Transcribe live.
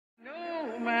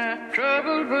We are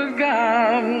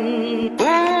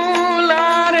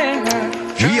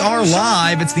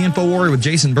live. It's the InfoWarrior with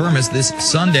Jason Bermas this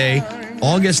Sunday,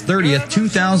 August 30th,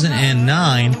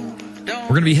 2009. We're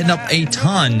going to be hitting up a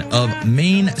ton of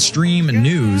mainstream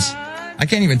news. I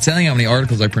can't even tell you how many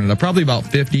articles I printed up, probably about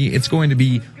 50. It's going to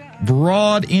be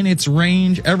broad in its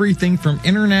range. Everything from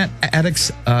internet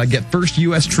addicts get first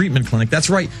U.S. treatment clinic. That's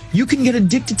right. You can get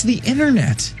addicted to the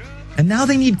internet. And now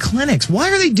they need clinics. Why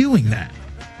are they doing that?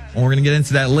 Well, we're going to get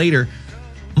into that later.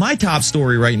 My top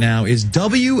story right now is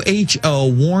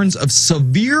WHO warns of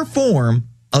severe form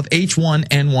of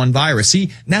H1N1 virus.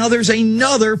 See, now there's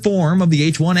another form of the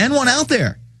H1N1 out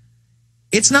there.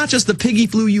 It's not just the piggy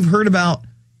flu you've heard about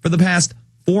for the past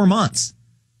 4 months.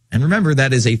 And remember,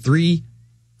 that is a three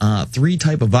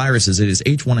type of viruses. It is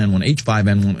H1N1,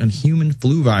 H5N1, and human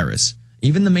flu virus.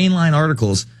 Even the mainline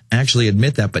articles actually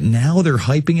admit that, but now they're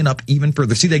hyping it up even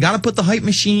further. See, they got to put the hype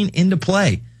machine into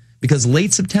play because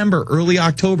late September, early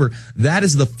October, that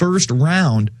is the first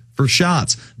round for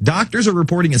shots. Doctors are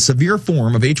reporting a severe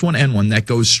form of H1N1 that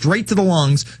goes straight to the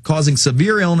lungs, causing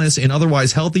severe illness in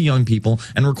otherwise healthy young people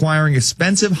and requiring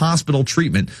expensive hospital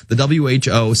treatment, the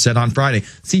WHO said on Friday.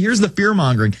 See, here's the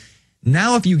fear-mongering.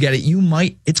 Now, if you get it,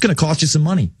 it's going to cost you some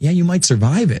money. Yeah, you might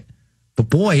survive it.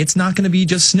 But boy, it's not going to be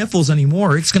just sniffles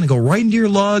anymore. It's going to go right into your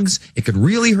lungs. It could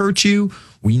really hurt you.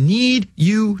 We need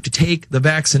you to take the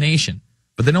vaccination.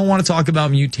 But they don't want to talk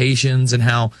about mutations and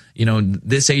how,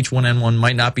 this H1N1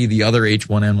 might not be the other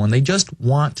H1N1. They just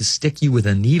want to stick you with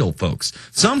a needle, folks.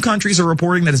 Some countries are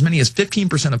reporting that as many as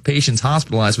 15% of patients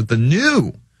hospitalized with the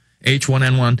new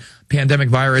H1N1 pandemic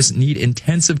virus need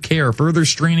intensive care, further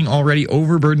straining already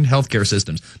overburdened healthcare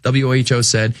systems, WHO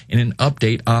said in an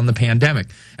update on the pandemic.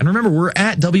 And remember, we're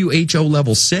at WHO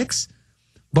level 6,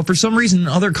 but for some reason in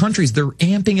other countries, they're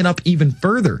amping it up even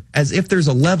further, as if there's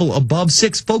a level above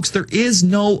 6. Folks, there is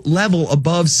no level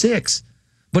above 6.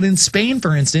 But in Spain,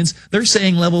 for instance, they're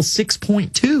saying level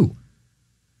 6.2.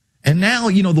 And now,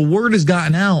 the word has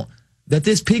gotten out that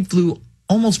this pig flu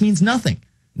almost means nothing.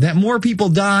 That more people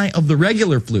die of the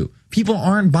regular flu. People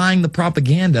aren't buying the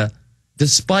propaganda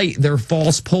despite their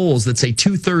false polls that say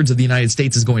 2/3 of the United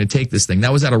States is going to take this thing.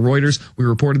 That was out of Reuters. We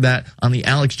reported that on the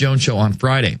Alex Jones Show on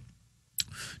Friday.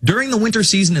 During the winter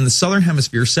season in the Southern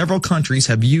Hemisphere, several countries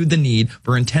have viewed the need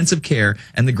for intensive care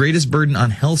and the greatest burden on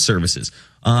health services.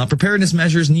 Preparedness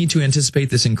measures need to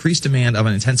anticipate this increased demand of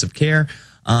an intensive care,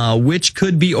 which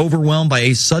could be overwhelmed by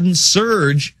a sudden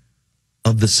surge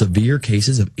of the severe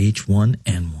cases of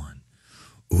H1N1.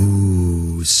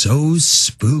 Ooh, so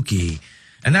spooky.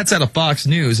 And that's out of Fox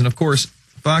News. And of course,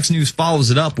 Fox News follows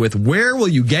it up with, where will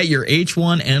you get your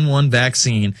H1N1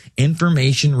 vaccine?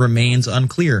 Information remains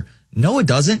unclear. No, it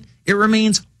doesn't. It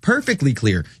remains perfectly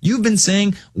clear. You've been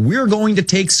saying we're going to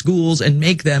take schools and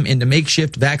make them into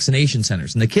makeshift vaccination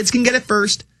centers. And the kids can get it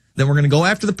first. Then we're going to go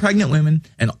after the pregnant women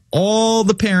and all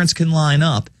the parents can line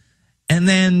up. And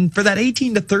then for that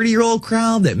 18 to 30-year-old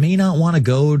crowd that may not want to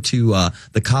go to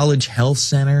the college health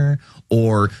center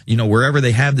or, wherever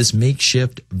they have this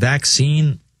makeshift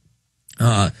vaccine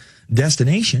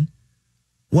destination,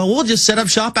 well, we'll just set up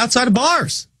shop outside of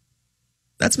bars.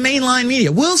 That's mainline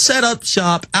media. We'll set up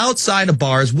shop outside of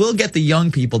bars. We'll get the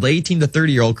young people, the 18 to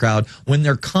 30-year-old crowd, when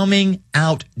they're coming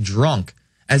out drunk,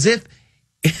 as if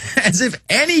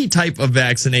any type of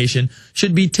vaccination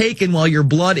should be taken while your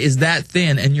blood is that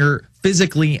thin and you're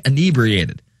physically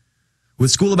inebriated.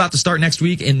 With school about to start next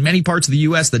week in many parts of the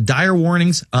U.S., the dire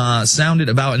warnings sounded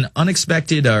about an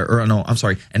expected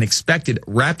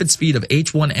rapid speed of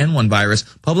H1N1 virus.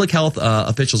 Public health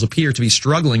officials appear to be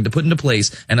struggling to put into place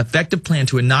an effective plan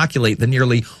to inoculate the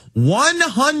nearly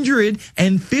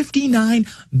 159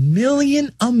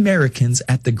 million Americans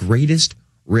at the greatest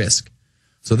risk.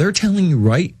 So they're telling you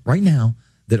right now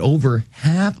that over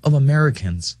half of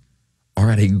Americans are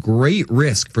at a great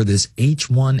risk for this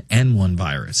H1N1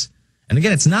 virus. And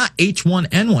again, it's not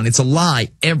H1N1. It's a lie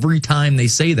every time they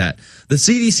say that. The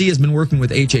CDC has been working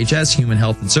with HHS, Human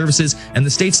Health and Services, and the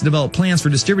states to develop plans for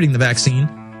distributing the vaccine.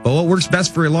 But what works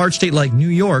best for a large state like New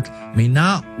York may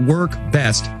not work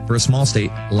best for a small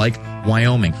state like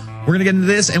Wyoming. We're going to get into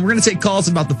this, and we're going to take calls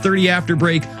about the 30 after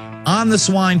break on the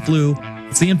swine flu.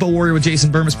 It's the InfoWarrior with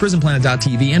Jason Bermas,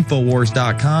 PrisonPlanet.tv,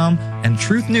 Infowars.com, and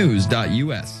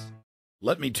TruthNews.us.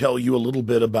 Let me tell you a little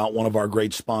bit about one of our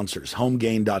great sponsors,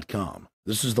 HomeGain.com.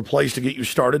 This is the place to get you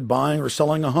started buying or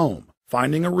selling a home,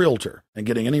 finding a realtor, and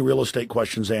getting any real estate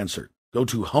questions answered. Go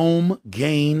to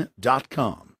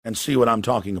HomeGain.com and see what I'm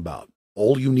talking about.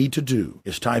 All you need to do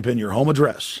is type in your home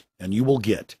address, and you will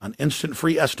get an instant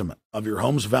free estimate of your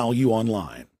home's value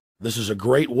online. This is a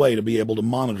great way to be able to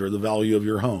monitor the value of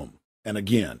your home. And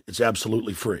again, it's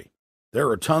absolutely free. There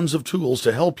are tons of tools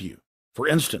to help you. For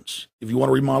instance, if you want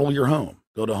to remodel your home,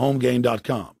 go to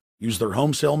HomeGain.com. Use their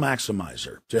Home Sale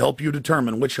Maximizer to help you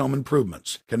determine which home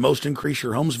improvements can most increase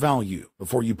your home's value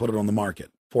before you put it on the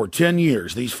market. For 10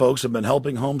 years, these folks have been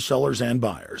helping home sellers and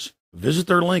buyers. Visit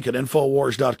their link at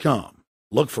InfoWars.com.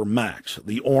 Look for Max,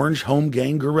 the orange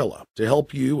HomeGain gorilla, to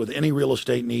help you with any real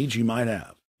estate needs you might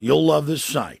have. You'll love this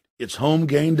site. It's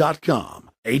HomeGain.com.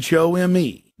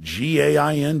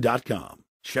 HomeGain.com.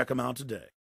 Check them out today.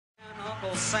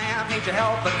 Uncle Sam needs your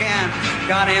help again.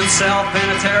 Got himself in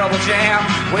a terrible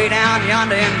jam way down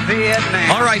yonder in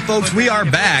Vietnam. All right, folks, we are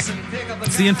back.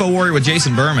 It's the InfoWarrior with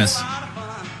Jason Bermas.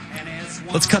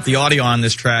 Let's cut the audio on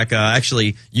this track.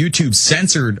 Actually, YouTube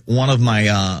censored one of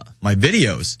my my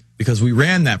videos because we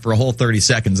ran that for a whole 30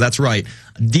 seconds. That's right.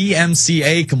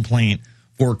 DMCA complaint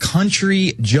for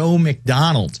Country Joe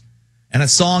McDonald and a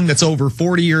song that's over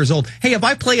 40 years old. Hey, if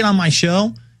I play it on my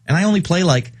show and I only play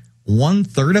like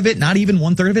 1/3 of it, not even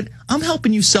 1/3 of it, I'm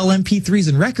helping you sell MP3s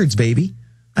and records, baby.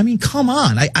 I mean, come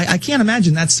on. I can't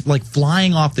imagine that's like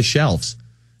flying off the shelves.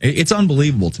 It's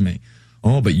unbelievable to me.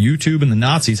 Oh, but YouTube and the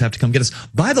Nazis have to come get us.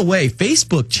 By the way,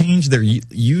 Facebook changed their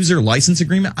user license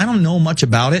agreement. I don't know much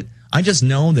about it. I just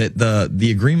know that the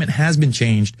agreement has been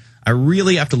changed. I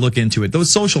really have to look into it.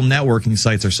 Those social networking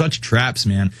sites are such traps,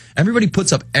 man. Everybody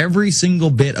puts up every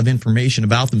single bit of information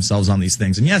about themselves on these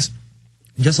things. And yes,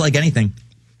 just like anything,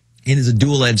 it is a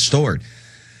dual-edged sword.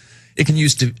 It can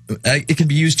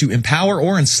be used to empower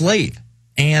or enslave.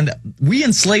 And we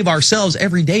enslave ourselves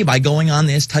every day by going on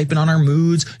this, typing on our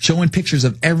moods, showing pictures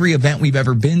of every event we've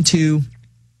ever been to,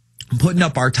 putting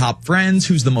up our top friends,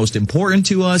 who's the most important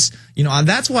to us. You know,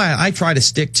 that's why I try to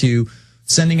stick to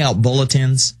sending out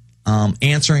bulletins,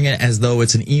 answering it as though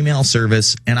it's an email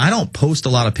service. And I don't post a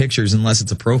lot of pictures unless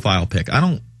it's a profile pic. I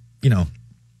don't,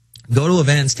 go to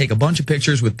events, take a bunch of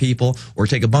pictures with people, or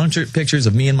take a bunch of pictures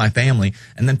of me and my family,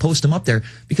 and then post them up there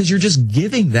because you're just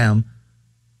giving them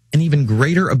an even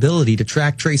greater ability to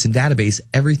track, trace, and database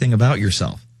everything about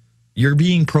yourself. You're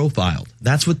being profiled.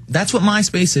 That's what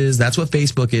MySpace is. That's what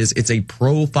Facebook is. It's a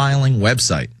profiling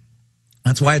website.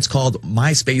 That's why it's called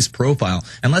MySpace Profile.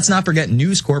 And let's not forget,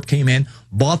 News Corp came in,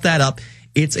 bought that up.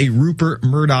 It's a Rupert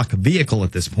Murdoch vehicle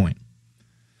at this point.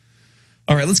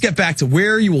 All right, let's get back to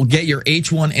where you will get your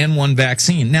H1N1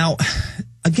 vaccine. Now,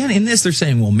 again, in this, they're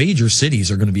saying, well, major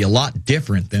cities are going to be a lot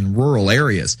different than rural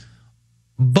areas.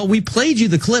 But we played you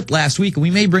the clip last week, and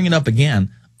we may bring it up again,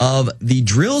 of the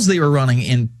drills they were running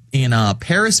in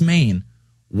Paris, Maine,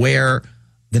 where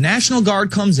the National Guard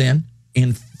comes in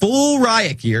full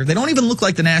riot gear. They don't even look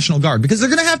like the National Guard because they're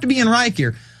going to have to be in riot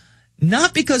gear.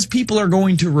 Not because people are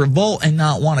going to revolt and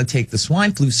not want to take the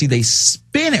swine flu. See, they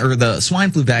spin it, or the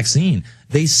swine flu vaccine.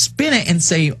 They spin it and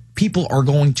say people are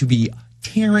going to be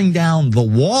tearing down the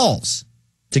walls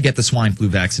to get the swine flu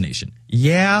vaccination.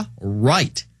 Yeah,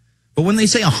 right. But when they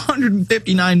say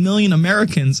 159 million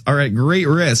Americans are at great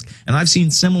risk, and I've seen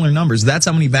similar numbers, that's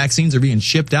how many vaccines are being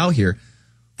shipped out here.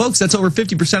 Folks, that's over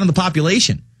 50% of the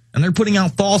population. And they're putting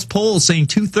out false polls saying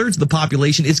 2/3 of the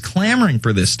population is clamoring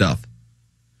for this stuff.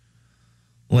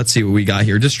 Let's see what we got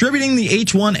here. Distributing the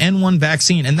H1N1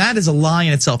 vaccine, and that is a lie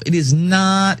in itself. It is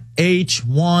not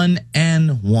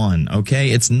H1N1,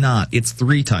 okay? It's not. It's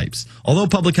 3 types. Although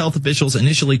public health officials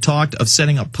initially talked of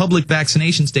setting up public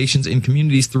vaccination stations in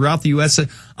communities throughout the U.S.,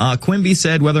 Quimby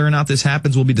said whether or not this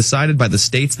happens will be decided by the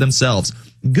states themselves.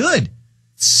 Good.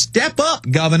 Step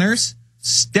up, governors.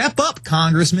 Step up,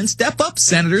 congressmen. Step up,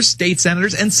 senators, state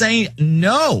senators, and say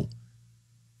no.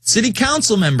 City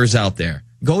council members out there.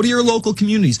 Go to your local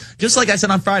communities. Just like I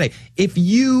said on Friday, if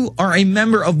you are a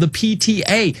member of the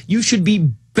PTA, you should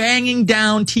be banging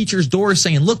down teachers' doors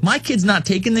saying, look, my kid's not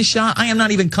taking this shot. I am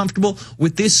not even comfortable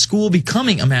with this school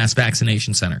becoming a mass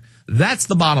vaccination center. That's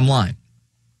the bottom line.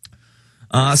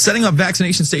 Setting up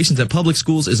vaccination stations at public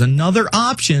schools is another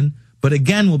option, but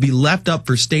again, will be left up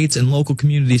for states and local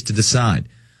communities to decide.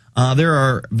 There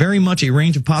are very much a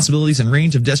range of possibilities and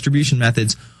range of distribution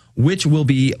methods, which will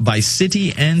be by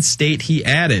city and state, he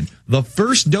added. The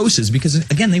first doses, because,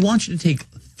 again, they want you to take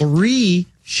 3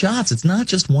 shots. It's not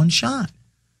just 1 shot.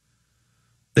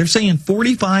 They're saying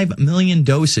 45 million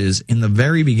doses in the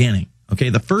very beginning. Okay,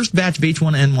 the first batch of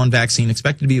H1N1 vaccine,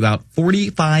 expected to be about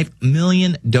 45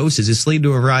 million doses, is slated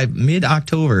to arrive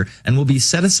mid-October and will be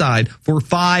set aside for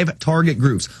 5 target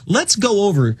groups. Let's go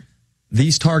over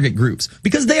these target groups,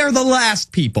 because they are the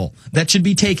last people that should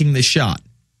be taking this shot.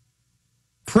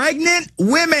 Pregnant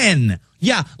women.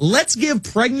 Yeah, let's give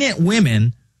pregnant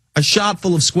women a shot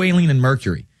full of squalene and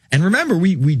mercury. And remember,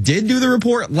 we did do the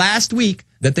report last week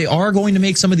that they are going to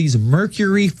make some of these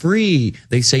mercury-free,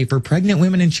 they say, for pregnant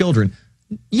women and children.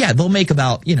 Yeah, they'll make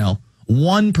about,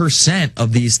 1%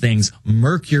 of these things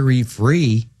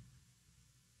mercury-free.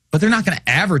 But they're not going to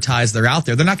advertise they're out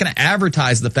there. They're not going to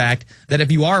advertise the fact that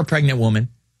if you are a pregnant woman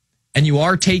and you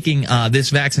are taking this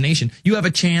vaccination, you have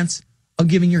a chance of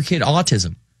giving your kid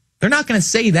autism. They're not going to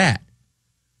say that.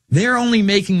 They're only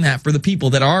making that for the people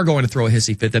that are going to throw a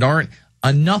hissy fit, that aren't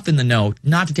enough in the know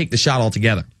not to take the shot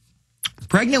altogether.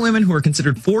 Pregnant women who are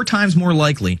considered 4 times more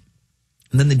likely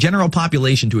than the general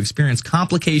population to experience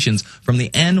complications from the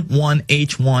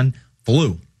N1H1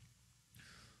 flu.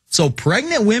 So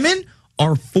pregnant women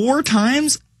are 4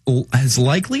 times as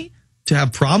likely to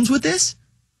have problems with this?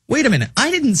 Wait a minute. I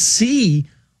didn't see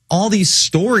all these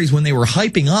stories when they were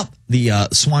hyping up the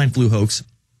swine flu hoax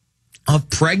of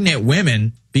pregnant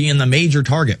women being the major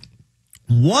target.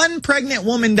 One pregnant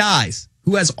woman dies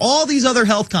who has all these other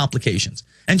health complications,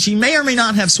 and she may or may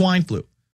not have swine flu.